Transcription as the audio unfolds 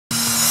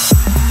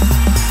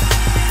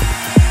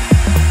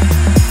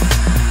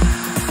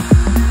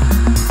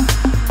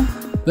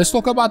Let's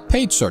talk about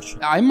paid search.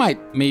 I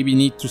might maybe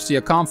need to see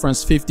a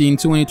conference 15,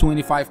 20,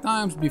 25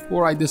 times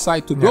before I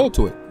decide to go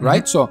to it,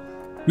 right? So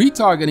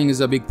retargeting is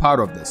a big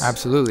part of this.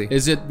 Absolutely.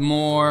 Is it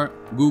more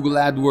Google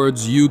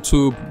AdWords,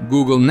 YouTube,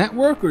 Google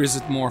Network, or is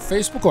it more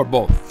Facebook, or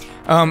both?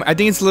 I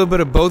think it's a little bit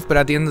of both, but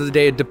at the end of the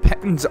day, it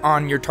depends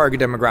on your target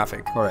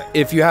demographic. Correct.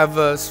 If you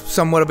have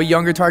somewhat of a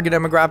younger target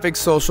demographic,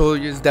 social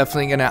is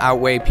definitely going to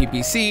outweigh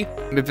PPC.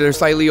 If they're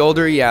slightly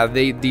older, yeah,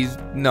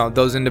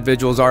 those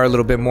individuals are a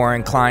little bit more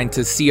inclined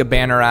to see a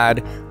banner ad,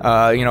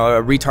 a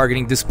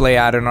retargeting display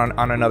ad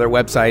on another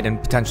website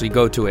and potentially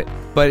go to it.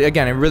 But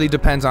again, it really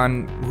depends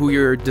on who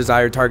your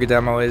desired target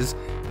demo is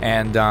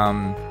and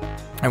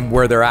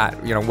where they're at.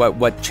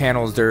 What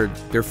channels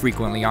they're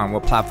frequently on,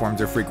 what platforms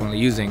they're frequently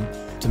using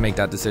to make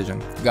that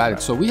decision. Got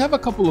it. So we have a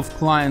couple of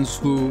clients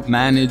who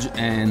manage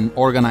and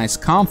organize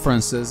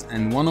conferences,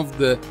 and one of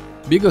the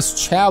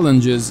biggest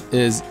challenges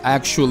is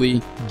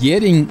actually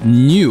getting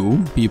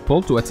new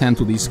people to attend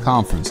to these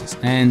conferences.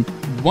 And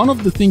one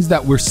of the things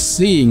that we're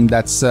seeing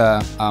that's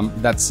a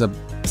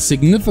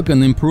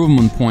significant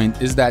improvement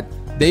point is that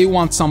they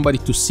want somebody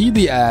to see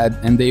the ad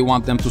and they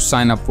want them to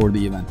sign up for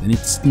the event. And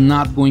it's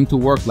not going to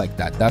work like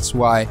that. That's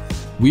why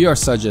we are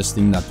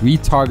suggesting that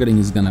retargeting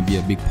is going to be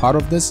a big part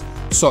of this.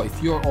 So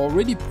if you're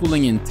already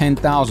pulling in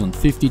 10,000,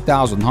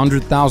 50,000,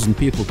 100,000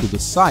 people to the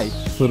site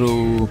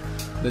through,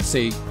 let's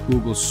say,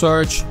 Google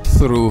search,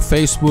 through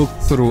Facebook,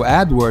 through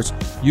AdWords,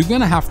 you're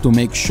going to have to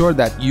make sure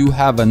that you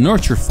have a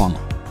nurture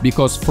funnel.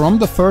 Because from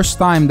the first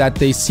time that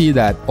they see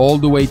that all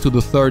the way to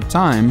the third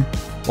time,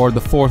 or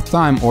the fourth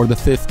time, or the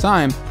fifth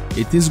time,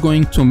 it is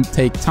going to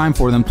take time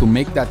for them to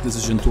make that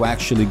decision to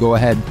actually go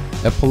ahead,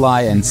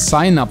 apply, and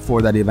sign up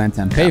for that event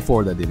and pay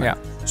for that event.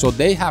 So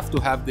they have to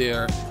have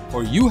their,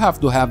 or you have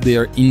to have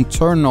their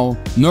internal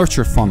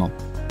nurture funnel.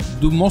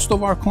 Do most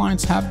of our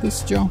clients have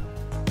this, Joe?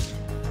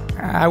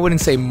 I wouldn't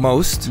say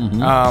most,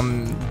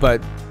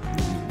 but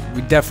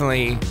we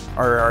definitely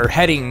are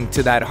heading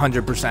to that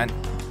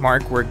 100%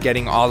 mark. We're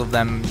getting all of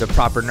them the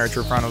proper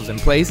nurture funnels in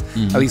place,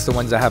 at least the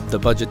ones that have the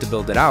budget to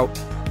build it out.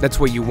 That's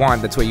what you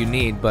want, that's what you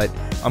need, but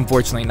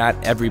unfortunately not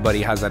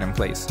everybody has that in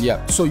place.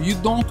 Yeah, so you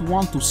don't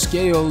want to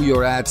scale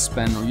your ad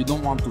spend, or you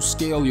don't want to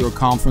scale your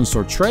conference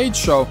or trade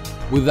show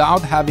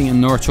without having a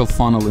nurture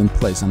funnel in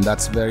place, and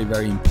that's very,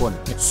 very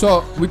important.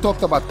 So we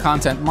talked about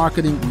content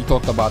marketing, we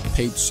talked about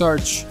paid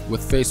search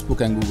with Facebook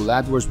and Google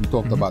AdWords, we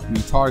talked about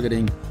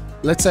retargeting.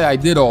 Let's say I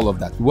did all of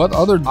that. What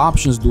other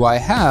options do I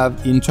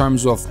have in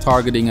terms of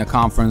targeting a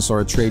conference or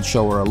a trade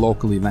show or a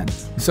local event?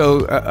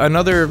 So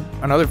another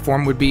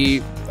form would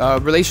be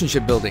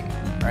relationship building,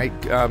 right?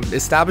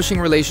 Establishing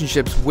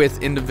relationships with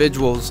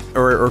individuals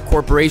or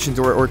corporations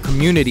or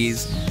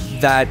communities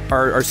that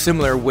are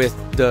similar with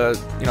the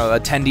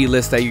attendee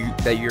list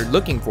that you're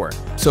looking for.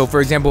 So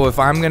for example, if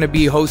I'm going to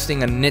be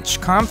hosting a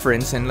niche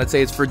conference, and let's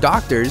say it's for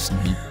doctors,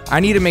 I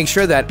need to make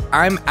sure that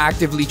I'm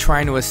actively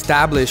trying to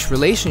establish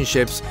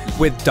relationships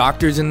with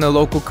doctors in the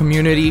local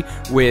community,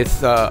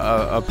 with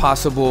a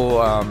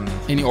possible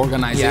any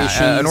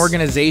organization, an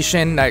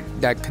organization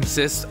that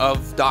consists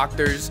of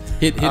doctors.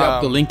 Hit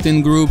up the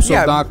LinkedIn groups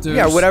of doctors.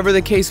 Yeah, whatever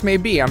the case may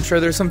be. I'm sure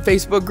there's some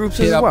Facebook groups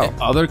as well.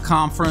 Other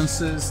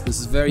conferences. This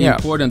is very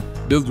important.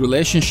 Build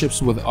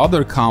relationships with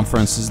other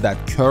conferences that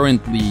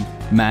currently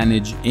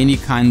manage any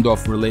kind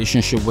of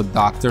relationship with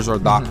doctors or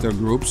doctor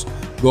groups.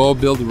 Go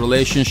build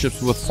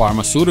relationships with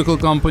pharmaceutical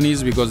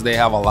companies because they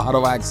have a lot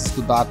of access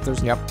to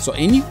doctors. So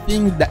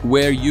anything that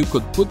where you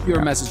could put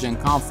your message and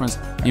conference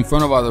in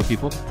front of other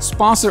people.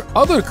 Sponsor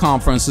other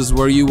conferences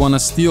where you want to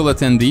steal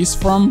attendees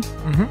from.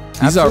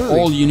 These are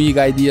all unique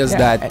ideas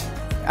that...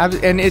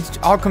 And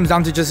it all comes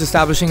down to just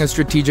establishing a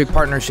strategic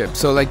partnership.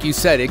 So like you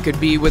said, it could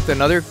be with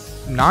another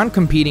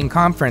non-competing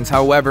conference,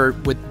 however,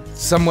 with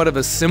somewhat of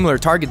a similar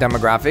target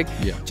demographic.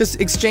 Just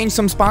exchange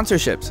some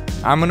sponsorships.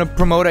 I'm gonna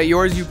promote at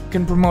yours, you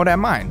can promote at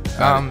mine.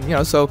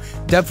 So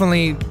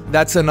definitely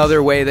that's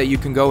another way that you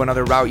can go,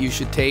 another route you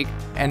should take.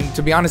 And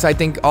to be honest, I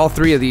think all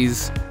three of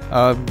these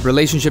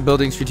relationship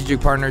building,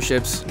 strategic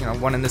partnerships,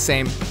 one and the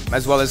same,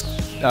 as well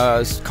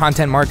as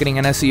content marketing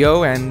and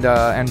SEO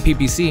and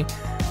PPC,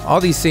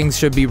 all these things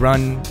should be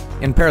run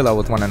in parallel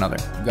with one another.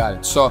 Got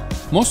it. So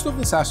most of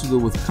this has to do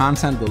with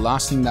content. The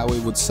last thing that we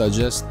would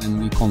suggest,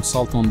 and we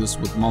consult on this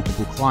with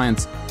multiple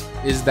clients,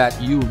 is that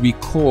you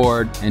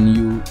record and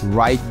you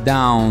write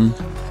down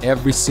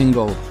every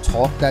single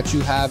talk that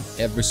you have,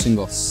 every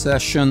single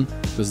session,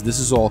 because this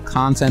is all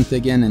content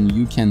again, and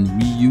you can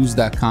reuse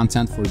that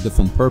content for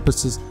different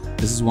purposes.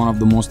 This is one of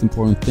the most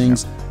important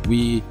things.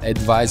 We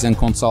advise and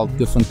consult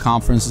different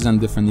conferences and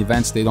different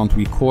events. They don't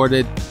record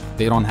it.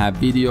 They don't have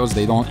videos.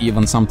 They don't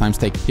even sometimes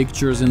take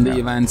pictures in the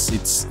events.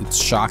 It's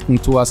shocking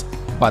to us.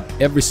 But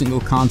every single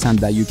content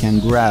that you can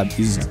grab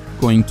is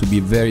going to be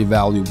very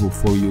valuable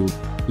for you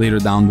later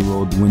down the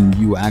road when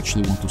you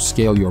actually want to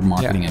scale your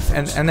marketing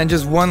efforts. And then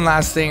just one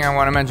last thing I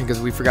want to mention,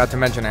 because we forgot to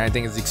mention, and I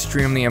think it's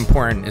extremely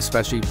important,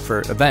 especially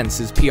for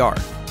events, is PR.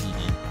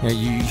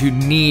 You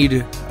need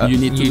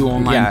to do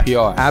online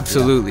PR.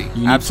 Absolutely.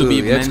 You need to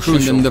be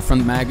mentioned in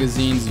different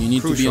magazines. You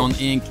need to be on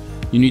Inc.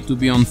 You need to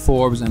be on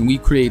Forbes, and we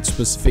create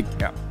specific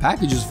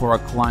packages for our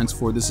clients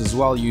for this as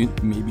well.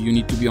 Maybe you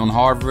need to be on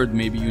Harvard,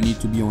 maybe you need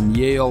to be on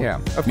Yale,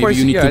 maybe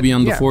you need to be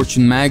on the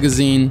Fortune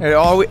magazine.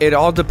 It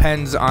all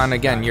depends on,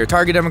 again, your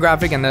target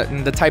demographic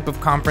and the type of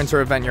conference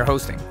or event you're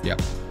hosting.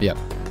 Yep.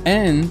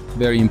 And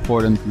very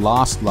important,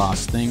 last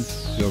thing,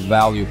 your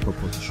value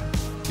proposition.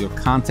 Your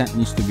content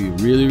needs to be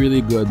really,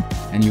 really good,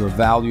 and your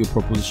value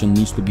proposition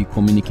needs to be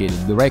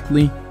communicated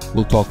directly.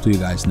 We'll talk to you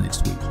guys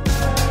next week.